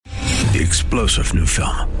The explosive new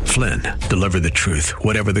film, Flynn, deliver the truth,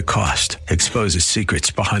 whatever the cost, exposes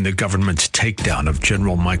secrets behind the government's takedown of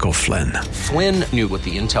General Michael Flynn. Flynn knew what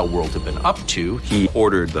the intel world had been up to. He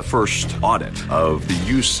ordered the first audit of the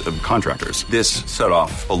use of contractors. This set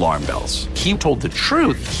off alarm bells. He told the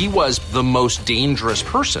truth. He was the most dangerous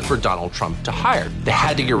person for Donald Trump to hire. They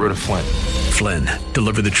had to get rid of Flynn. Flynn,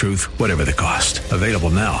 deliver the truth, whatever the cost. Available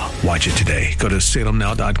now. Watch it today. Go to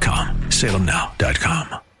salemnow.com.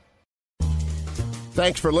 salemnow.com.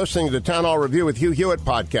 Thanks for listening to the Town Hall Review with Hugh Hewitt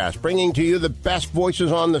podcast, bringing to you the best voices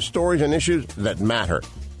on the stories and issues that matter.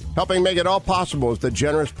 Helping make it all possible is the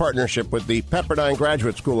generous partnership with the Pepperdine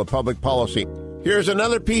Graduate School of Public Policy. Here's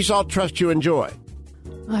another piece I'll trust you enjoy.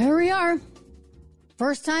 Well, here we are.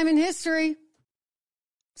 First time in history.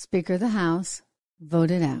 Speaker of the House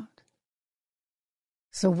voted out.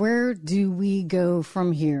 So where do we go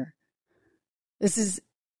from here? This is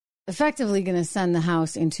effectively going to send the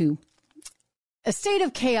House into a state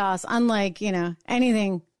of chaos, unlike,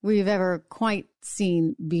 anything we've ever quite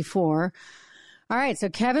seen before. All right, so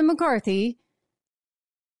Kevin McCarthy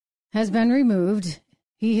has been removed.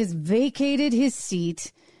 He has vacated his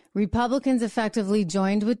seat. Republicans effectively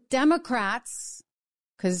joined with Democrats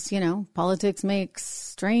because, politics makes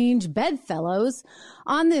strange bedfellows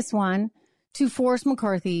on this one to force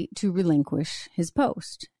McCarthy to relinquish his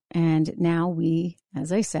post. And now we,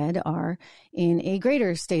 as I said, are in a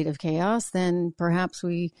greater state of chaos than perhaps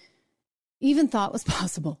we even thought was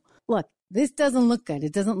possible. Look, this doesn't look good.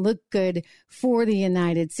 It doesn't look good for the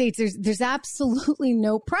United States. There's absolutely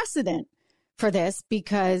no precedent for this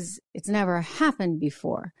because it's never happened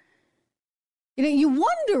before. You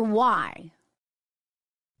wonder why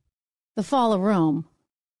the fall of Rome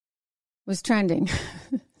was trending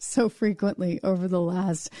so frequently over the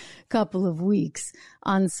last couple of weeks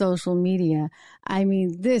on social media. I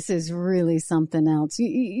mean, this is really something else.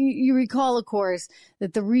 You recall, of course,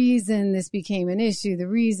 that the reason this became an issue, the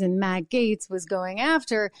reason Matt Gaetz was going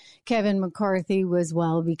after Kevin McCarthy was,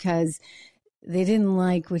 because they didn't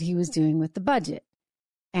like what he was doing with the budget.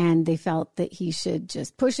 And they felt that he should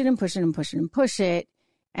just push it and push it and push it and push it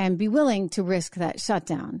and be willing to risk that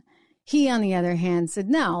shutdown. He, on the other hand, said,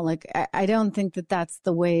 no, I don't think that that's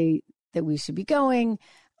the way that we should be going.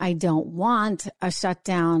 I don't want a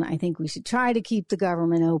shutdown. I think we should try to keep the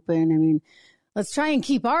government open. I mean, let's try and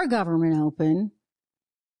keep our government open.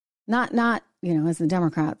 Not, as the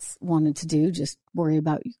Democrats wanted to do, just worry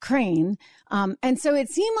about Ukraine. And so it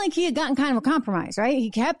seemed like he had gotten kind of a compromise, right? He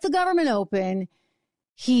kept the government open.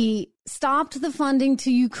 He stopped the funding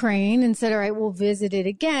to Ukraine and said, all right, we'll visit it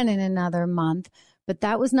again in another month. But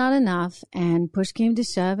that was not enough, and push came to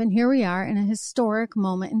shove, and here we are in a historic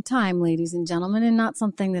moment in time, ladies and gentlemen, and not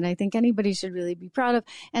something that I think anybody should really be proud of.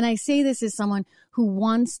 And I say this as someone who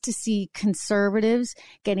wants to see conservatives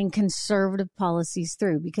getting conservative policies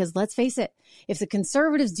through, because let's face it, if the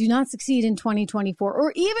conservatives do not succeed in 2024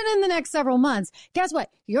 or even in the next several months, guess what?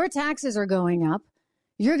 Your taxes are going up.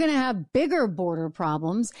 You're going to have bigger border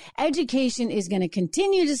problems. Education is going to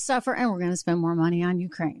continue to suffer, and we're going to spend more money on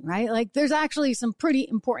Ukraine, right? There's actually some pretty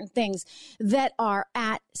important things that are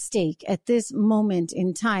at stake at this moment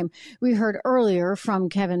in time. We heard earlier from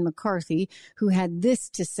Kevin McCarthy, who had this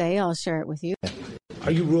to say. I'll share it with you.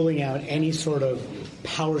 Are you ruling out any sort of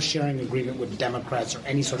power-sharing agreement with Democrats or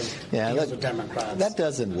any sort of deals with Democrats? That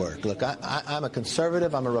doesn't work. Look, I'm a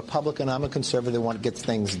conservative. I'm a Republican. I'm a conservative one that gets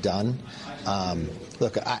things done.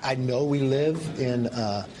 Look, I know we live in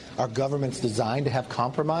our government's designed to have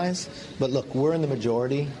compromise, but look, we're in the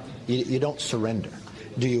majority. You don't surrender.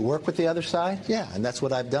 Do you work with the other side? Yeah, and that's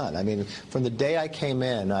what I've done. I mean, from the day I came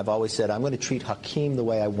in, I've always said I'm going to treat Hakeem the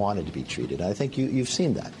way I wanted to be treated. And I think you've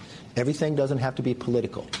seen that. Everything doesn't have to be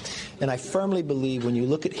political. And I firmly believe when you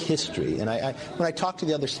look at history, and when I talk to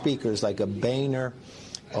the other speakers like a Boehner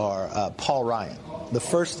or Paul Ryan, the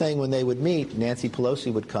first thing when they would meet, Nancy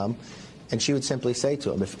Pelosi would come, and she would simply say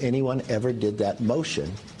to him, if anyone ever did that motion,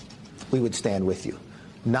 we would stand with you.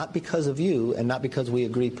 Not because of you and not because we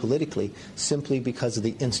agree politically, simply because of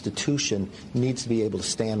the institution needs to be able to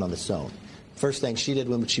stand on its own. First thing she did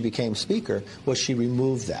when she became speaker was she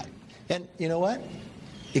removed that. And you know what?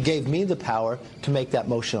 It gave me the power to make that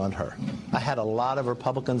motion on her. I had a lot of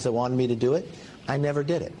Republicans that wanted me to do it. I never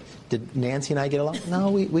did it. Did Nancy and I get along?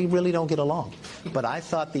 No, we really don't get along. But I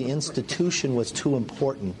thought the institution was too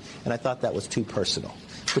important, and I thought that was too personal.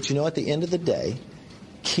 But at the end of the day,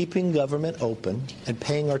 keeping government open and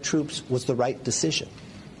paying our troops was the right decision.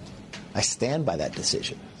 I stand by that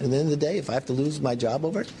decision. And at the end of the day, if I have to lose my job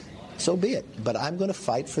over it, so be it. But I'm going to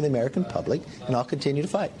fight for the American public, and I'll continue to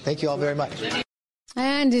fight. Thank you all very much.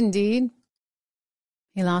 And indeed,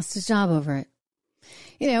 he lost his job over it.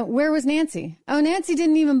 where was Nancy? Oh, Nancy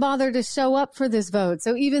didn't even bother to show up for this vote.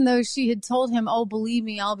 So even though she had told him, oh, believe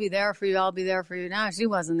me, I'll be there for you. I'll be there for you. Now she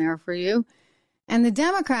wasn't there for you. And the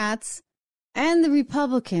Democrats and the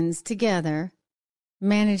Republicans together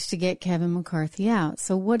managed to get Kevin McCarthy out.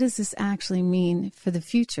 So what does this actually mean for the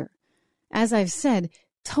future? As I've said,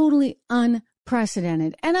 totally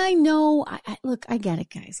unprecedented. And I know, look, I get it,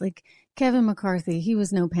 guys. Like Kevin McCarthy, he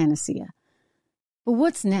was no panacea. But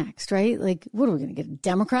what's next, right? Like, what are we going to get? A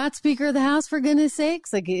Democrat Speaker of the House, for goodness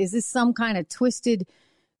sakes? Like, is this some kind of twisted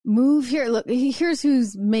move here? Look, here's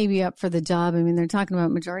who's maybe up for the job. I mean, they're talking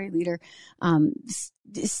about Majority Leader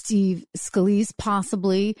Steve Scalise,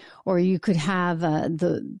 possibly, or you could have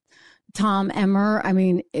the Tom Emmer,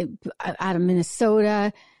 out of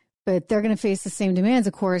Minnesota. But they're going to face the same demands,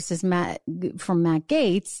 of course, as Matt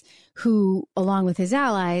Gaetz, who, along with his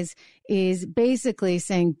allies, is basically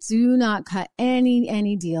saying, do not cut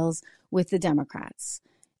any deals with the Democrats.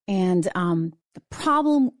 And the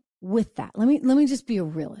problem with that, let me just be a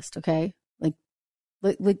realist, okay? Like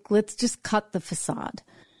let's just cut the facade.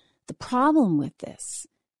 The problem with this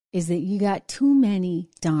is that you got too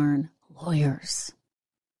many darn lawyers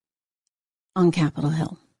on Capitol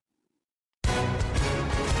Hill.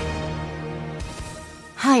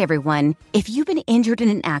 Hi, everyone. If you've been injured in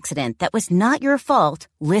an accident that was not your fault,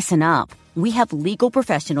 listen up. We have legal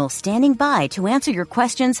professionals standing by to answer your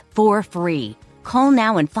questions for free. Call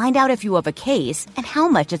now and find out if you have a case and how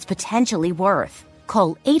much it's potentially worth.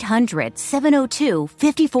 Call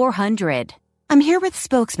 800-702-5400. I'm here with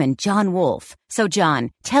spokesman John Wolf. So,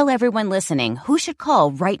 John, tell everyone listening who should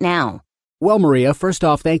call right now. Well, Maria, first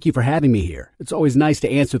off, thank you for having me here. It's always nice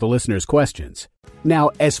to answer the listeners' questions.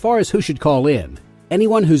 Now, as far as who should call in,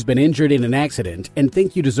 anyone who's been injured in an accident and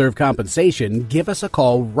think you deserve compensation, give us a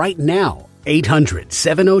call right now.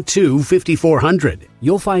 800-702-5400.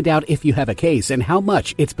 You'll find out if you have a case and how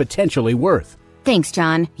much it's potentially worth. Thanks,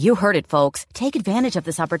 John. You heard it, folks. Take advantage of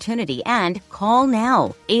this opportunity and call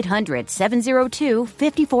now.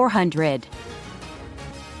 800-702-5400.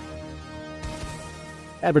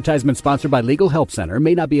 Advertisement sponsored by Legal Help Center.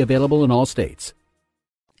 May not be available in all states.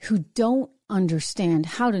 Who don't understand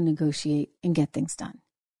how to negotiate and get things done.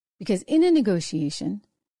 Because in a negotiation,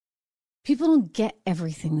 people don't get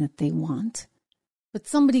everything that they want, but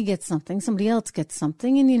somebody gets something, somebody else gets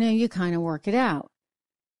something, and you kind of work it out.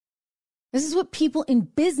 This is what people in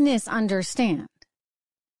business understand.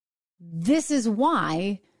 This is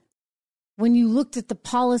why when you looked at the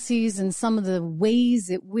policies and some of the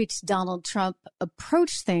ways at which Donald Trump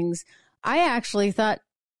approached things, I actually thought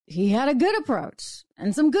he had a good approach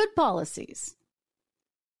and some good policies.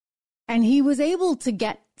 And he was able to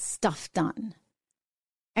get stuff done.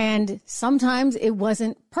 And sometimes it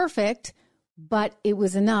wasn't perfect, but it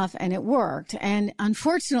was enough and it worked. And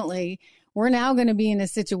unfortunately, we're now going to be in a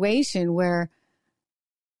situation where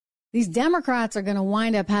these Democrats are going to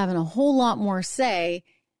wind up having a whole lot more say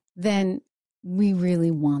than we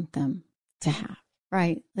really want them to have.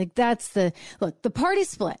 Right? Like the party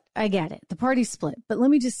split. I get it. The party split. But let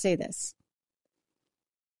me just say this.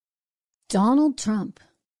 Donald Trump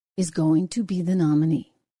is going to be the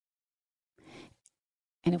nominee.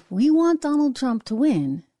 And if we want Donald Trump to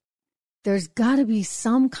win, there's got to be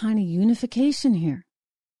some kind of unification here.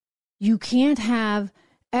 You can't have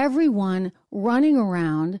everyone running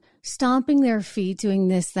around, stomping their feet, doing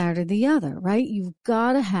this, that, or the other, right? You've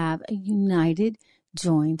got to have a united,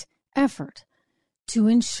 joint effort to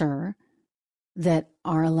ensure that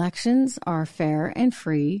our elections are fair and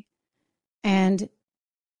free and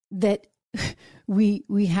that we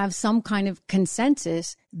have some kind of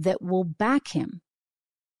consensus that will back him.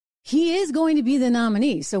 He is going to be the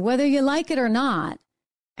nominee. So whether you like it or not,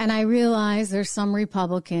 and I realize there's some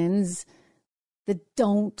Republicans that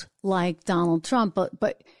don't like Donald Trump,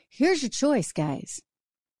 but here's your choice, guys.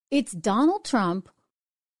 It's Donald Trump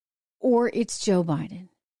or it's Joe Biden.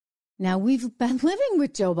 Now, we've been living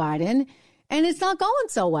with Joe Biden, and it's not going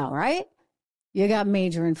so well, right? You got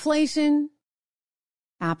major inflation.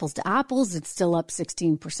 Apples to apples, it's still up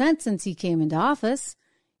 16% since he came into office.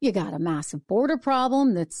 You got a massive border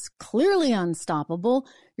problem that's clearly unstoppable.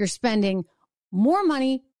 You're spending more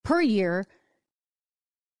money per year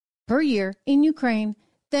in Ukraine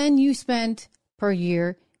than you spent per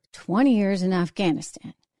year 20 years in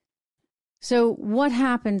Afghanistan. So what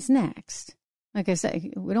happens next? Like I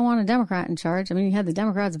said, we don't want a Democrat in charge. I mean, you had the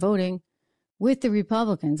Democrats voting with the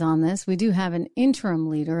Republicans on this. We do have an interim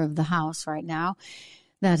leader of the House right now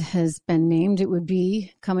that has been named. It would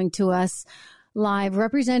be coming to us live,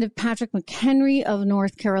 Representative Patrick McHenry of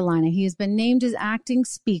North Carolina. He has been named as acting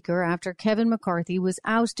speaker after Kevin McCarthy was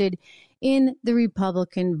ousted in the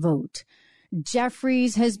Republican vote.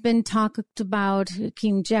 Jeffries has been talked about,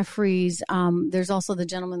 Hakeem Jeffries. There's also the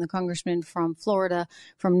gentleman, the congressman from Florida,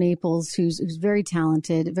 from Naples, who's very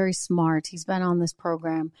talented, very smart. He's been on this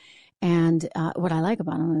program. And what I like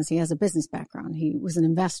about him is he has a business background. He was an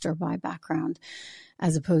investor by background,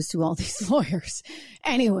 as opposed to all these lawyers.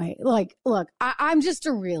 Anyway, look, I'm just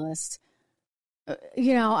a realist.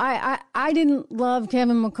 I didn't love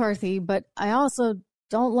Kevin McCarthy, but I also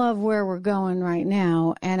don't love where we're going right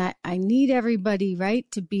now. And I need everybody, right,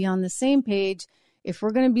 to be on the same page if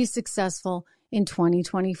we're going to be successful in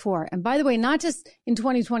 2024. And by the way, not just in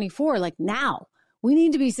 2024, like now. We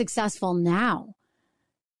need to be successful now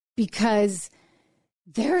because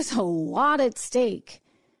there's a lot at stake.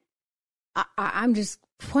 I'm just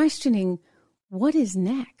questioning what is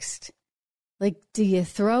next. Like, do you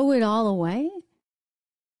throw it all away?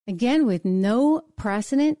 Again, with no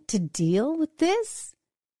precedent to deal with this?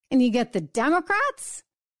 And you get the Democrats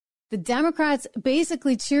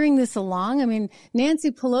basically cheering this along. I mean,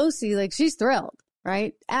 Nancy Pelosi, like, she's thrilled,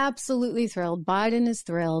 right? Absolutely thrilled. Biden is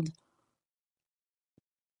thrilled.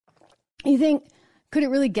 You think, could it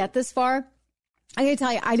really get this far? I gotta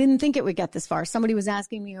tell you, I didn't think it would get this far. Somebody was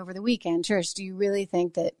asking me over the weekend, Trish, do you really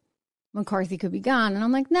think that McCarthy could be gone? And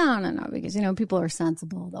I'm like, no, because, people are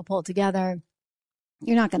sensible. They'll pull it together.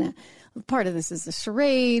 You're not going to, part of this is a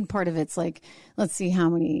charade. Part of it's like, let's see how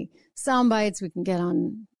many sound bites we can get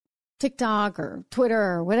on TikTok or Twitter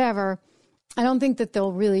or whatever. I don't think that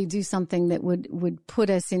they'll really do something that would put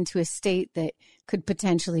us into a state that could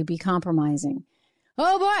potentially be compromising.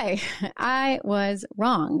 Oh boy, I was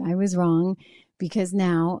wrong. I was wrong because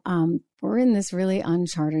now we're in this really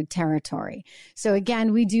uncharted territory. So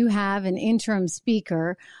again, we do have an interim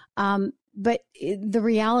speaker. But the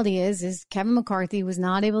reality is Kevin McCarthy was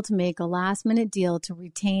not able to make a last-minute deal to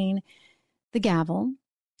retain the gavel.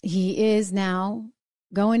 He is now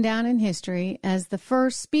going down in history as the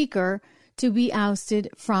first speaker to be ousted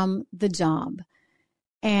from the job.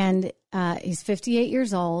 And he's 58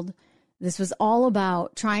 years old. This was all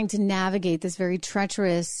about trying to navigate this very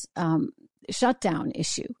treacherous shutdown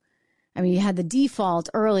issue. I mean, you had the default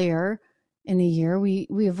earlier in the year. We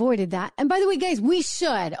avoided that. And by the way, guys, we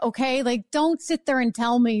should, okay? Like, don't sit there and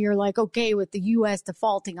tell me you're like, okay with the U.S.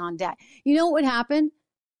 defaulting on debt. You know what would happen?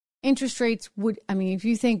 Interest rates would, if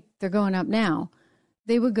you think they're going up now,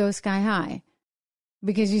 they would go sky high.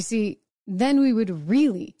 Because you see, then we would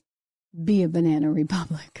really be a banana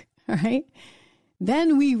republic, all right?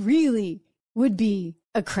 Then we really would be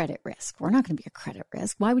a credit risk. We're not going to be a credit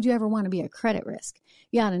risk. Why would you ever want to be a credit risk?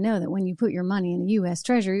 You ought to know that when you put your money in a U.S.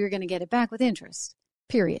 Treasury, you're going to get it back with interest.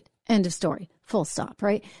 Period. End of story. Full stop,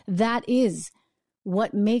 right? That is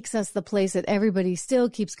what makes us the place that everybody still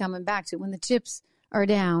keeps coming back to. When the chips are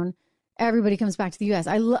down, everybody comes back to the U.S.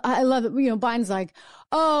 I love it. Biden's like,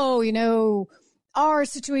 our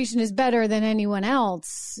situation is better than anyone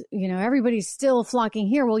else. Everybody's still flocking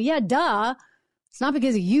here. Well, yeah, duh. It's not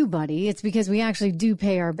because of you, buddy. It's because we actually do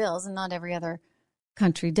pay our bills and not every other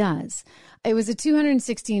country does. It was a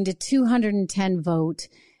 216 to 210 vote.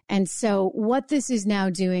 And so what this is now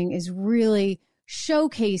doing is really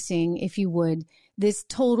showcasing, if you would, this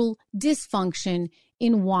total dysfunction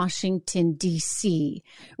in Washington, D.C.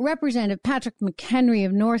 Representative Patrick McHenry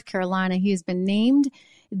of North Carolina, he has been named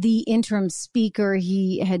the interim speaker.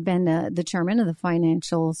 He had been the chairman of the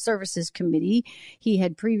Financial Services Committee. He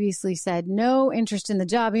had previously said no interest in the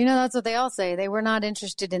job. That's what they all say. They were not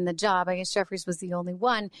interested in the job. I guess Jeffries was the only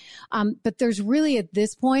one. But there's really, at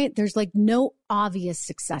this point, there's like no obvious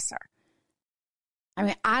successor.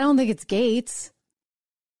 I don't think it's Gates.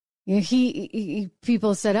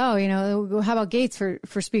 People said, how about Gates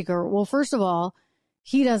for speaker? Well, first of all,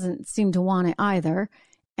 he doesn't seem to want it either.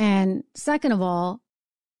 And second of all,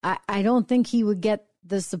 I don't think he would get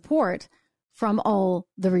the support from all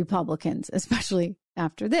the Republicans, especially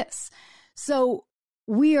after this. So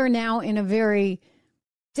we are now in a very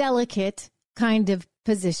delicate kind of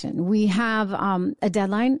position. We have a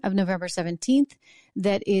deadline of November 17th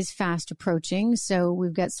that is fast approaching. So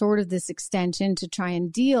we've got sort of this extension to try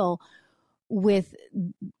and deal with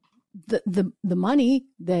the money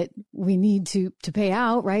that we need to pay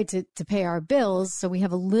out, right, to pay our bills. So we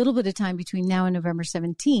have a little bit of time between now and November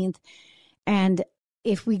 17th. And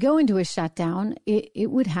if we go into a shutdown, it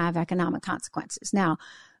would have economic consequences. Now,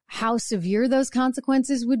 how severe those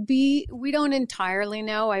consequences would be, we don't entirely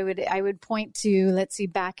know. I would point to, let's see,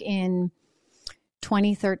 back in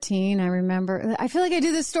 2013, I remember, I feel like I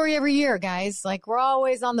do this story every year, guys. Like, we're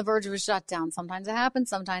always on the verge of a shutdown. Sometimes it happens,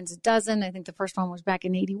 sometimes it doesn't. I think the first one was back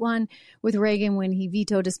in 81 with Reagan when he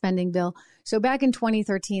vetoed a spending bill. So back in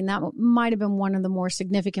 2013, that might have been one of the more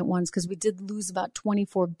significant ones because we did lose about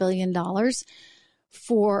 $24 billion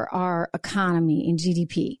for our economy in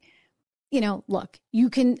GDP. You know, look, you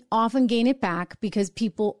can often gain it back because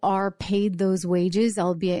people are paid those wages,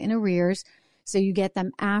 albeit in arrears. So you get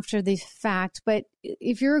them after the fact. But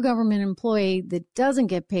if you're a government employee that doesn't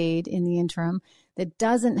get paid in the interim, that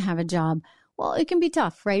doesn't have a job, well, it can be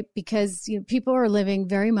tough, right? Because people are living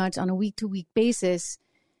very much on a week-to-week basis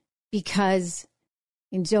because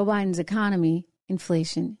in Joe Biden's economy,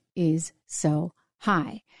 inflation is so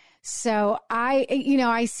high. So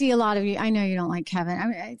I see a lot of you. I know you don't like Kevin. I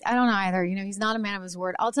mean, I don't either. He's not a man of his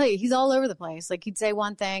word. I'll tell you, he's all over the place. Like, he'd say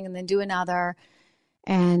one thing and then do another.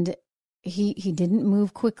 And he didn't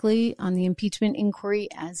move quickly on the impeachment inquiry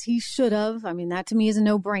as he should have. I mean, that to me is a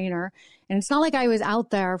no-brainer. And it's not like I was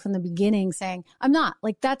out there from the beginning saying, I'm not.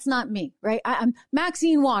 Like, that's not me, right? I'm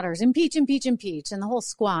Maxine Waters, impeach, impeach, impeach, and the whole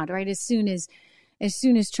squad, right? As soon as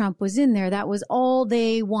Trump was in there, that was all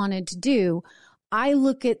they wanted to do. I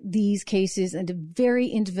look at these cases on a very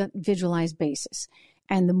individualized basis.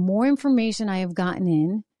 And the more information I have gotten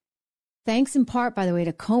in, thanks in part, by the way,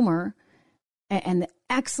 to Comer and the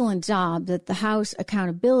excellent job that the House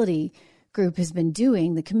Accountability Group has been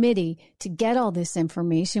doing, the committee, to get all this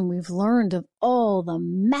information. We've learned of all the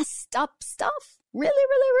messed up stuff,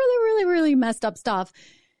 really messed up stuff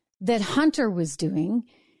that Hunter was doing.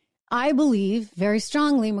 I believe very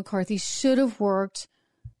strongly McCarthy should have worked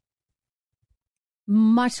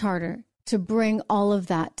much harder to bring all of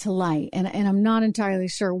that to light. And I'm not entirely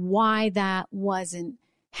sure why that wasn't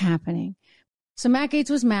happening. So Matt Gaetz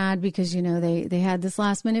was mad because, they had this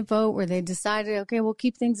last minute vote where they decided, okay, we'll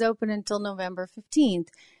keep things open until November 15th.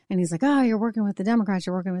 And he's like, oh, you're working with the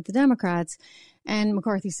Democrats. And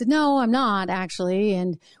McCarthy said, no, I'm not actually.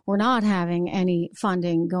 And we're not having any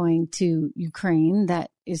funding going to Ukraine. That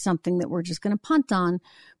is something that we're just going to punt on.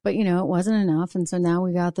 But, it wasn't enough. And so now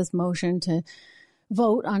we got this motion to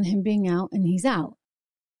vote on him being out, and he's out.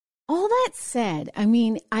 All that said, I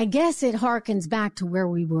mean, I guess it harkens back to where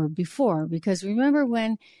we were before, because remember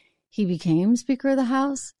when he became Speaker of the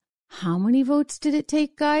House? How many votes did it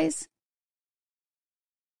take, guys?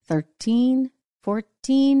 13,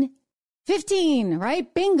 14, 15,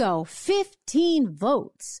 right? Bingo, 15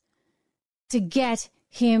 votes to get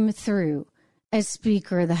him through as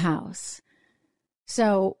Speaker of the House.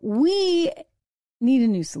 So we need a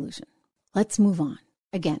new solution. Let's move on.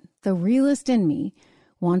 Again, the realist in me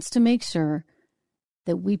wants to make sure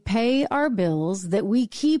that we pay our bills, that we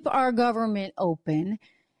keep our government open,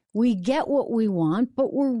 we get what we want,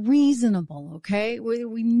 but we're reasonable, okay?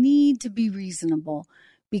 We need to be reasonable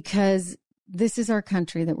because this is our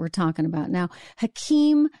country that we're talking about. Now,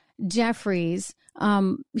 Hakeem Jeffries,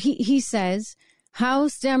 he says,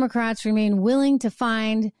 House Democrats remain willing to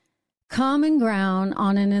find common ground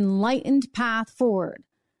on an enlightened path forward.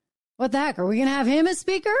 What the heck? Are we going to have him as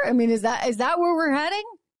speaker? I mean, is that where we're heading?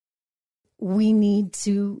 We need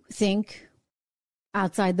to think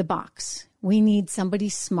outside the box. We need somebody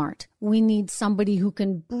smart. We need somebody who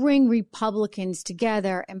can bring Republicans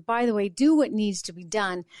together. And by the way, do what needs to be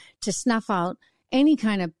done to snuff out any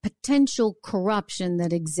kind of potential corruption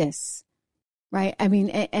that exists. Right? I mean,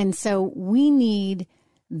 and so we need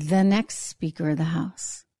the next Speaker of the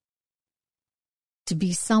House to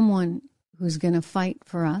be someone who's going to fight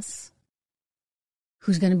for us,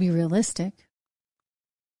 who's going to be realistic,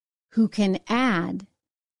 who can add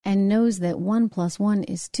and knows that 1 + 1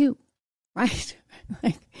 is 2, right?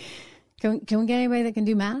 Like, can we get anybody that can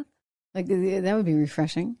do math? Like, that would be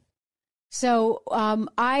refreshing. So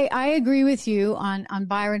I agree with you on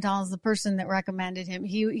Byron Donalds, the person that recommended him.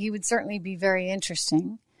 He would certainly be very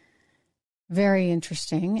interesting. Very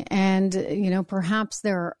interesting. And, perhaps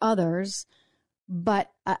there are others, but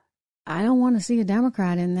I don't want to see a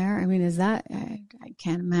Democrat in there. I mean, I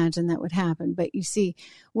can't imagine that would happen. But you see,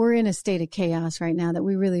 we're in a state of chaos right now that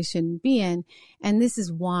we really shouldn't be in. And this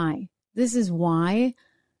is why,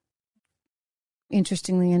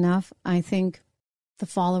 interestingly enough, I think the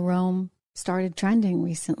fall of Rome started trending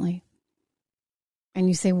recently. And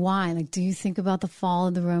you say, why? Like, do you think about the fall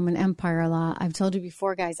of the Roman Empire a lot? I've told you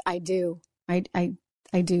before, guys, I do. I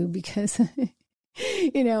do because,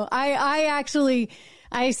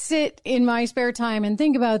 I sit in my spare time and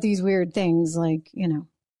think about these weird things like,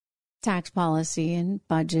 tax policy and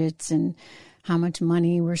budgets and how much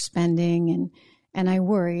money we're spending. And I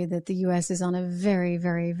worry that the U.S. is on a very,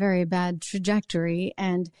 very, very bad trajectory.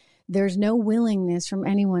 And there's no willingness from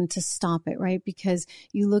anyone to stop it, right? Because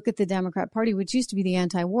you look at the Democrat Party, which used to be the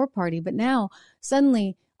anti-war party, but now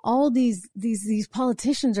suddenly all these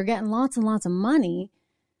politicians are getting lots and lots of money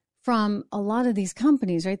from a lot of these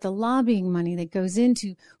companies, right? The lobbying money that goes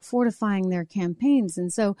into fortifying their campaigns.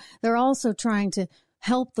 And so they're also trying to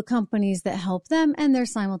help the companies that help them, and they're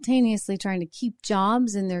simultaneously trying to keep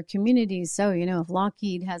jobs in their communities. So, if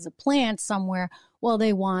Lockheed has a plant somewhere, well,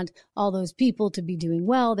 they want all those people to be doing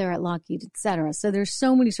well there at Lockheed, et cetera. So there's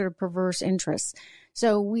so many sort of perverse interests.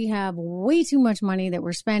 So we have way too much money that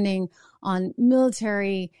we're spending on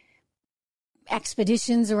military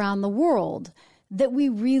expeditions around the world that we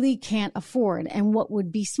really can't afford. And what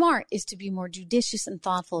would be smart is to be more judicious and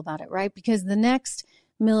thoughtful about it, right? Because the next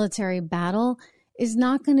military battle is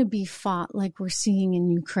not going to be fought like we're seeing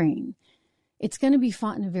in Ukraine. It's going to be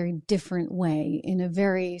fought in a very different way, in a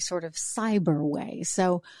very sort of cyber way.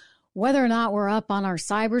 So whether or not we're up on our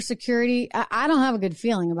cybersecurity, I don't have a good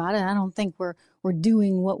feeling about it. I don't think we're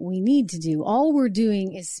doing what we need to do. All we're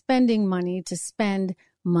doing is spending money to spend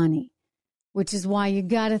money, which is why you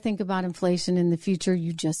got to think about inflation in the future.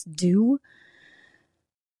 You just do.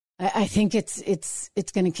 I think it's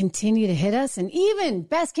going to continue to hit us. And even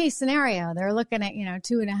best case scenario, they're looking at,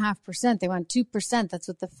 2.5%. They want 2%. That's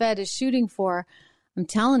what the Fed is shooting for. I'm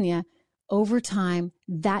telling you, over time,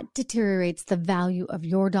 that deteriorates the value of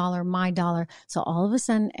your dollar, my dollar. So all of a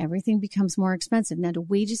sudden, everything becomes more expensive. Now, do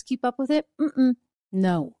wages keep up with it?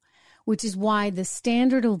 No. Which is why the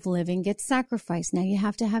standard of living gets sacrificed. Now you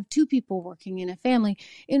have to have two people working in a family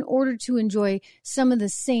in order to enjoy some of the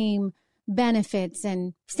same benefits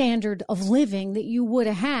and standard of living that you would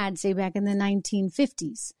have had, say, back in the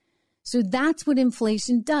 1950s. So that's what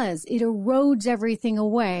inflation does. It erodes everything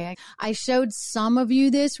away. I showed some of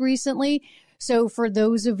you this recently. So for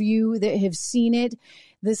those of you that have seen it,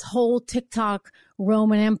 this whole TikTok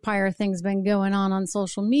Roman Empire thing's been going on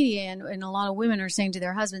social media, and a lot of women are saying to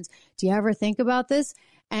their husbands, do you ever think about this?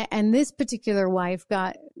 And this particular wife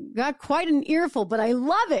got quite an earful, but I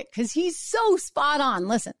love it because he's so spot on.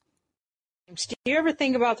 Listen. Do you ever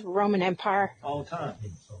think about the Roman Empire? All the time.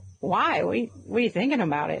 Why? What are you thinking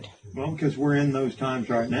about it? Well, because we're in those times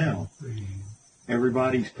right now.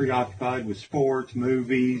 Everybody's preoccupied with sports,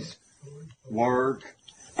 movies, work,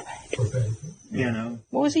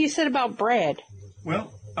 What was it you said about bread?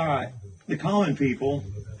 Well, all right. The common people,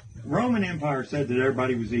 Roman Empire said that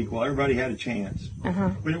everybody was equal. Everybody had a chance.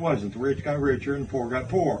 But it wasn't. The rich got richer and the poor got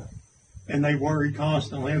poorer. And they worried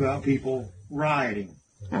constantly about people rioting.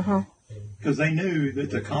 Because they knew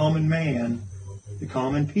that the common man, the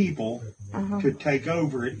common people, could take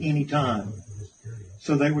over at any time.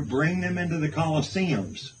 So they would bring them into the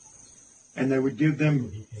Colosseums, and they would give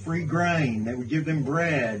them free grain. They would give them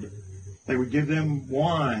bread. They would give them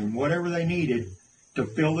wine, whatever they needed to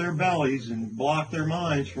fill their bellies and block their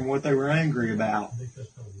minds from what they were angry about.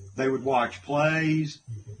 They would watch plays.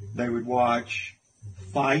 They would watch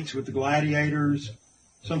fights with the gladiators,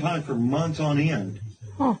 sometimes for months on end.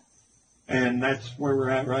 And that's where we're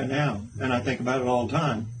at right now. And I think about it all the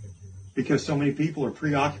time because so many people are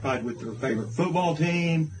preoccupied with their favorite football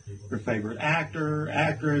team, their favorite actor,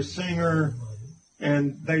 actress, singer,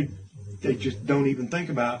 and they just don't even think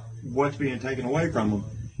about what's being taken away from them.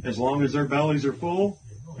 As long as their bellies are full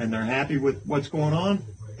and they're happy with what's going on,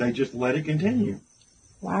 they just let it continue.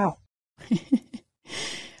 Wow.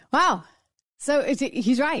 Wow. So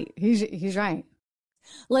he's right. He's right.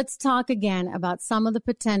 Let's talk again about some of the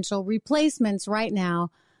potential replacements right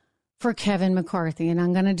now for Kevin McCarthy. And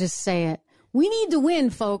I'm going to just say it. We need to win,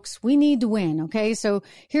 folks. We need to win. Okay. So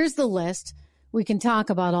here's the list. We can talk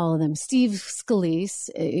about all of them. Steve Scalise,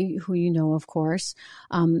 who you know, of course,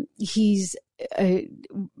 he's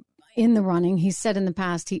in the running. He's said in the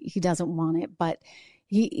past he doesn't want it, but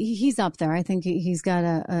he's up there. I think he's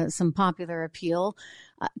got some popular appeal.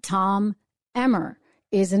 Tom Emmer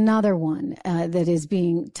is another one that is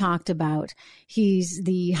being talked about. He's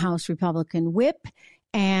the House Republican whip,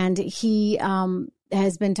 and he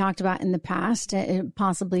has been talked about in the past.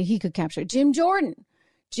 Possibly he could capture Jim Jordan.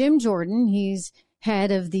 He's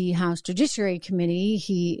head of the House Judiciary Committee.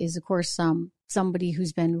 He is, of course, somebody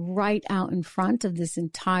who's been right out in front of this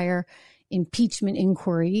entire impeachment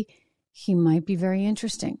inquiry. He might be very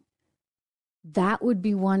interesting. That would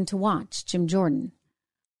be one to watch, Jim Jordan.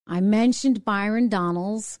 I mentioned Byron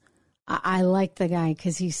Donalds. I like the guy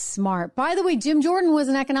because he's smart. By the way, Jim Jordan was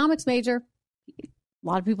an economics major. A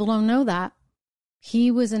lot of people don't know that.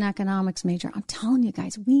 He was an economics major. I'm telling you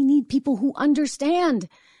guys, we need people who understand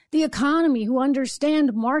the economy, who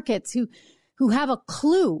understand markets, who have a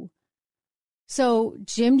clue. So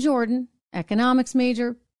Jim Jordan, economics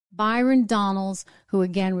major, Byron Donalds, who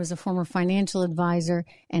again was a former financial advisor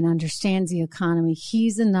and understands the economy.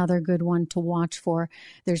 He's another good one to watch for.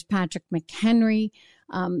 There's Patrick McHenry,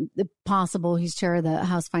 he's chair of the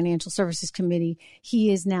House Financial Services Committee.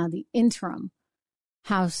 He is now the interim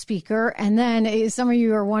House Speaker. And then some of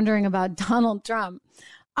you are wondering about Donald Trump.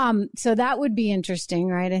 So that would be interesting,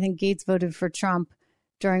 right? I think Gates voted for Trump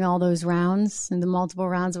during all those rounds and the multiple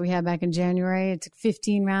rounds that we had back in January. It took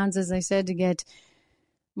 15 rounds, as I said, to get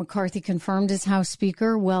McCarthy confirmed as House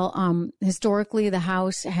Speaker. Well, historically, the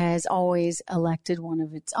House has always elected one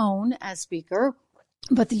of its own as Speaker,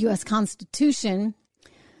 but the U.S. Constitution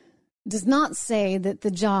does not say that the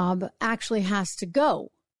job actually has to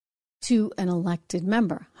go to an elected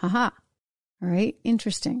member. All right,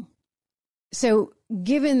 interesting. So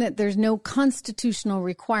given that there's no constitutional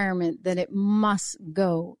requirement that it must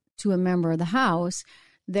go to a member of the House,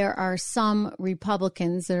 there are some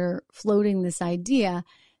Republicans that are floating this idea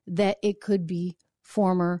that it could be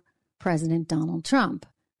former President Donald Trump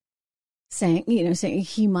saying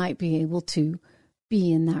he might be able to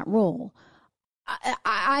be in that role.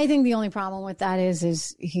 I think the only problem with that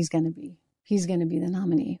is he's going to be the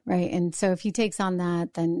nominee, right? And so if he takes on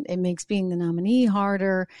that, then it makes being the nominee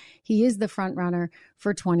harder. He is the front runner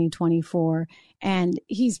for 2024. And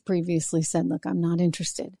he's previously said, look, I'm not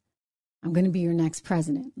interested. I'm going to be your next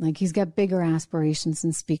president. Like, he's got bigger aspirations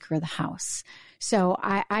than Speaker of the House. So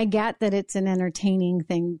I get that it's an entertaining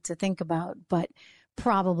thing to think about, but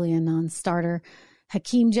probably a non-starter.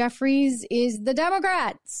 Hakeem Jeffries is the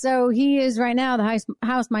Democrat. So he is right now the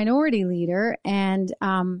House Minority Leader. And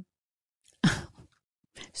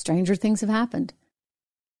stranger things have happened.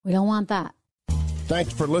 We don't want that.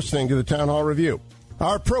 Thanks for listening to the Town Hall Review.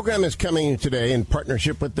 Our program is coming today in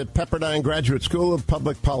partnership with the Pepperdine Graduate School of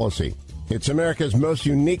Public Policy. It's America's most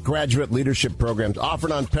unique graduate leadership programs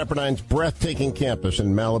offered on Pepperdine's breathtaking campus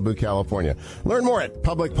in Malibu, California. Learn more at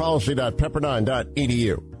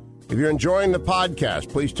publicpolicy.pepperdine.edu. If you're enjoying the podcast,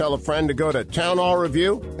 please tell a friend to go to Town Hall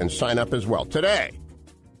Review and sign up as well today.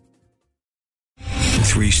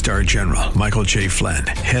 3-star General Michael J. Flynn,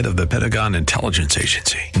 head of the Pentagon Intelligence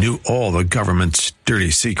Agency, knew all the government's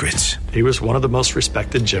dirty secrets. He was one of the most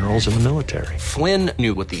respected generals in the military. Flynn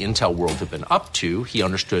knew what the intel world had been up to. He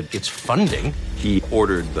understood its funding. He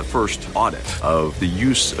ordered the first audit of the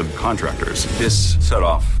use of contractors. This set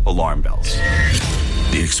off alarm bells.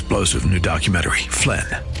 The explosive new documentary, Flynn,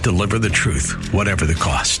 Deliver the Truth, Whatever the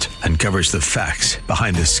Cost, uncovers the facts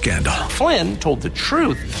behind this scandal. Flynn told the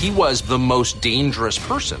truth. He was the most dangerous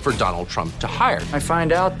person for Donald Trump to hire. I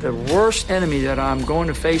find out the worst enemy that I'm going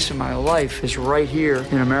to face in my life is right here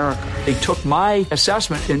in America. They took my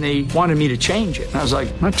assessment and they wanted me to change it. And I was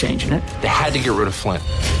like, I'm not changing it. They had to get rid of Flynn.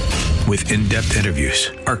 With in-depth interviews,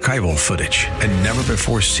 archival footage, and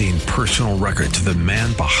never-before-seen personal records of the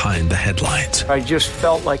man behind the headlines. I just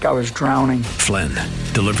felt like I was drowning. Flynn,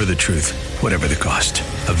 Deliver the Truth, Whatever the Cost.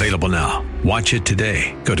 Available now. Watch it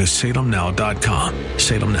today. Go to salemnow.com.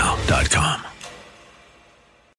 salemnow.com.